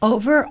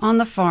Over on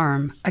the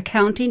Farm, a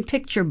counting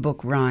picture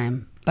book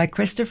rhyme by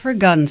Christopher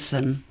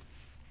Gunson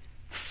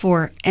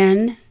for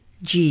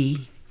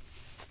N.G.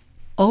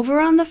 Over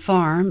on the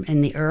farm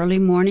in the early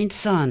morning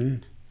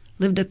sun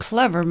lived a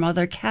clever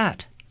mother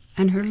cat,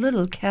 and her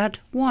little cat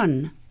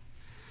One.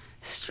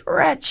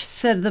 "Stretch,"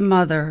 said the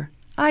mother.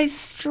 "I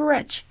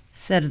stretch,"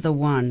 said the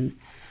one.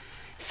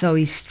 So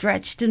he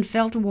stretched and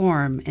felt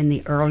warm in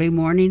the early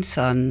morning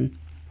sun.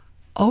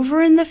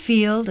 Over in the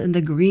field, in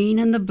the green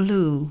and the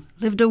blue,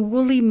 lived a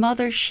woolly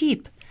mother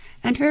sheep,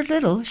 and her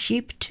little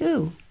sheep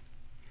too.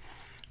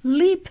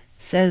 "Leap,"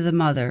 said the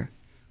mother.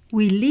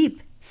 "We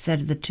leap,"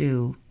 said the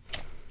two.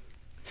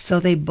 So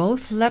they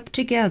both leapt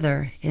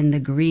together in the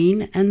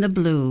green and the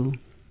blue.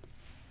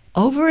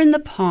 Over in the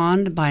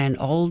pond by an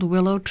old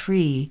willow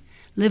tree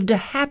lived a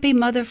happy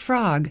mother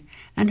frog,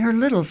 and her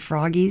little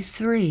froggies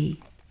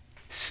three.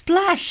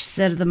 "Splash,"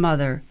 said the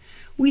mother.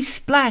 "We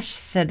splash,"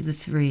 said the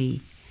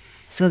three.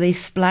 So they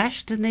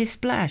splashed and they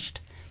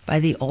splashed by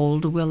the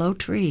old willow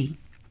tree.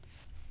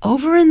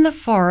 Over in the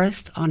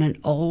forest on an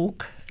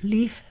oak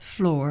leaf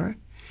floor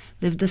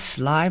lived a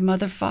sly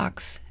mother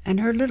fox, and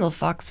her little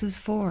foxes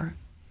four.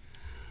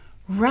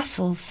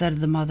 "Rustle," said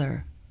the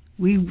mother.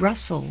 "We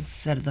rustle,"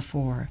 said the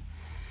four.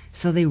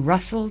 So they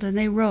rustled and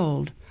they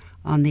rolled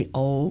on the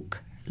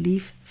oak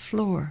leaf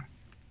floor.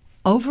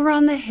 Over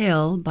on the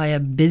hill by a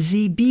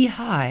busy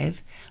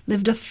beehive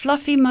lived a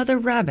fluffy mother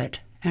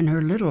rabbit, and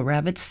her little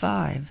rabbits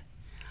five.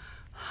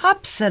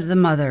 "Hop," said the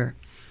mother.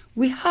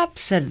 "We hop,"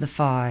 said the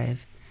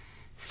five.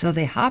 So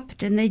they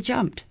hopped and they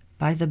jumped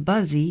by the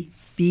buzzy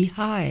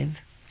beehive.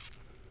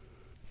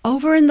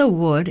 Over in the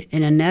wood,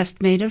 in a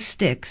nest made of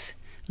sticks,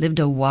 lived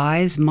a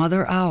wise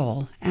mother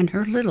owl, and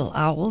her little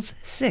owls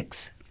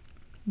six.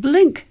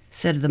 "Blink,"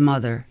 said the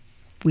mother.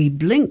 "We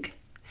blink,"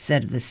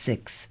 said the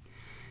six.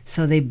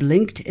 So they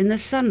blinked in the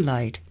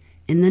sunlight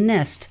in the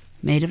nest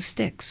made of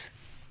sticks.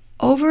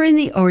 Over in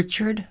the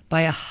orchard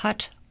by a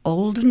hut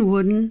old and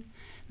wooden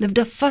lived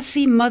a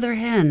fussy mother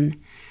hen,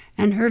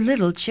 and her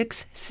little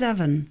chicks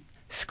seven.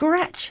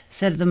 "Scratch,"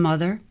 said the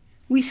mother.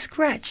 "We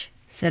scratch,"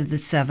 said the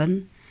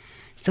seven.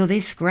 So they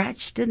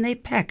scratched and they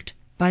pecked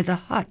by the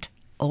hut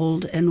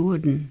old and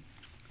wooden.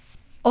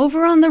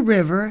 Over on the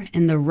river,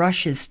 in the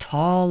rushes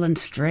tall and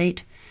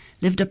straight,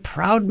 lived a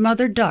proud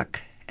mother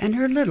duck, and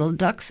her little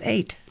ducks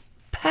eight.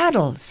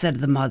 "Paddle,"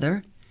 said the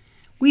mother.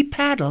 "We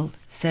paddle,"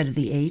 said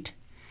the eight.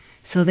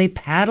 So they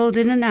paddled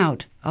in and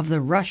out of the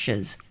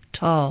rushes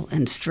tall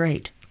and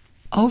straight.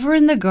 Over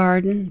in the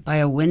garden, by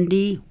a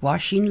windy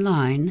washing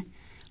line,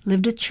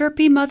 lived a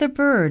chirpy mother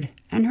bird,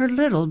 and her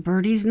little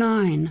birdies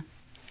nine.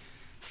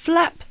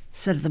 "Flap,"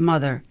 said the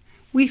mother.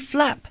 "We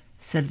flap,"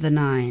 said the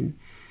nine.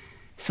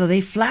 So they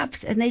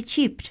flapped and they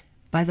cheeped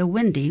by the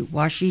windy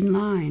washing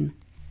line.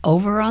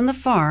 Over on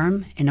the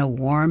farm, in a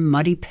warm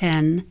muddy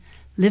pen,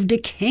 lived a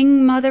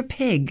king mother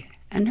pig,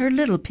 and her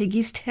little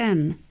piggies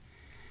 10.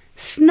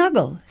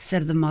 "Snuggle,"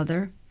 said the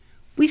mother.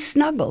 "We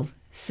snuggle,"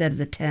 said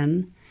the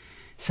 10.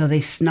 So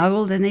they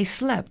snuggled and they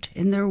slept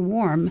in their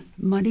warm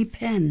muddy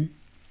pen.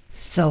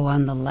 So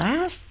on the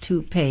last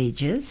two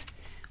pages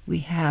we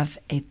have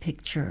a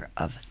picture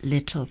of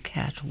little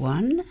cat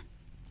 1,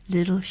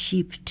 little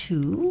sheep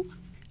 2,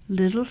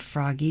 little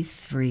froggies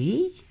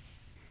 3,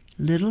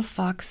 little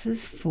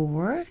foxes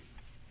 4,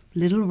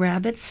 little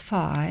rabbits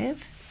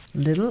 5,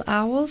 little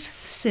owls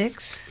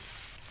 6,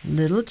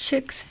 little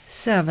chicks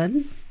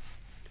 7,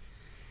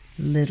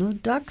 little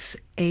ducks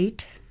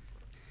 8,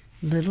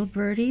 little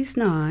birdies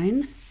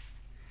 9,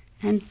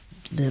 and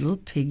little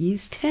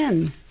piggies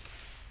 10.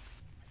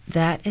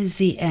 That is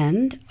the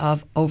end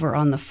of Over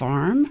on the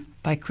Farm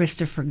by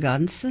Christopher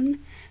Gunson.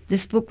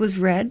 This book was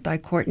read by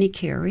Courtney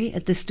Carey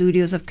at the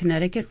studios of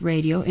Connecticut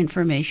Radio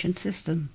Information System.